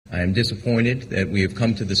I am disappointed that we have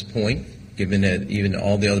come to this point, given that even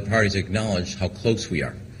all the other parties acknowledge how close we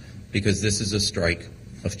are, because this is a strike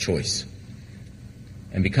of choice.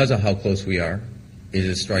 And because of how close we are, it is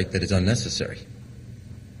a strike that is unnecessary.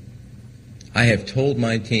 I have told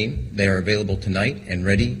my team they are available tonight and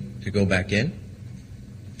ready to go back in.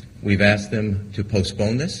 We've asked them to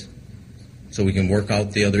postpone this so we can work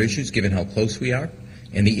out the other issues, given how close we are.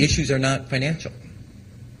 And the issues are not financial.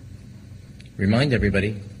 Remind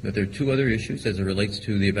everybody that there are two other issues as it relates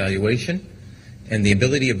to the evaluation and the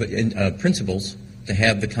ability of principals to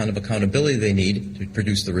have the kind of accountability they need to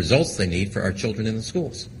produce the results they need for our children in the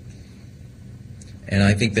schools. And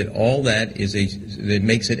I think that all that that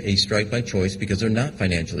makes it a strike by choice because they're not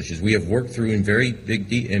financial issues. We have worked through in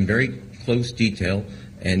very close detail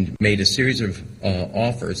and made a series of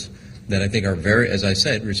offers that I think are very, as I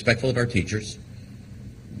said, respectful of our teachers,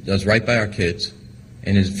 does right by our kids,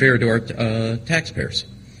 and is fair to our taxpayers.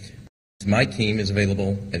 My team is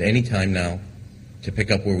available at any time now to pick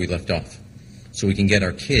up where we left off so we can get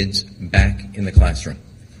our kids back in the classroom.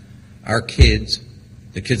 Our kids,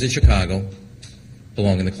 the kids in Chicago,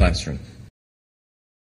 belong in the classroom.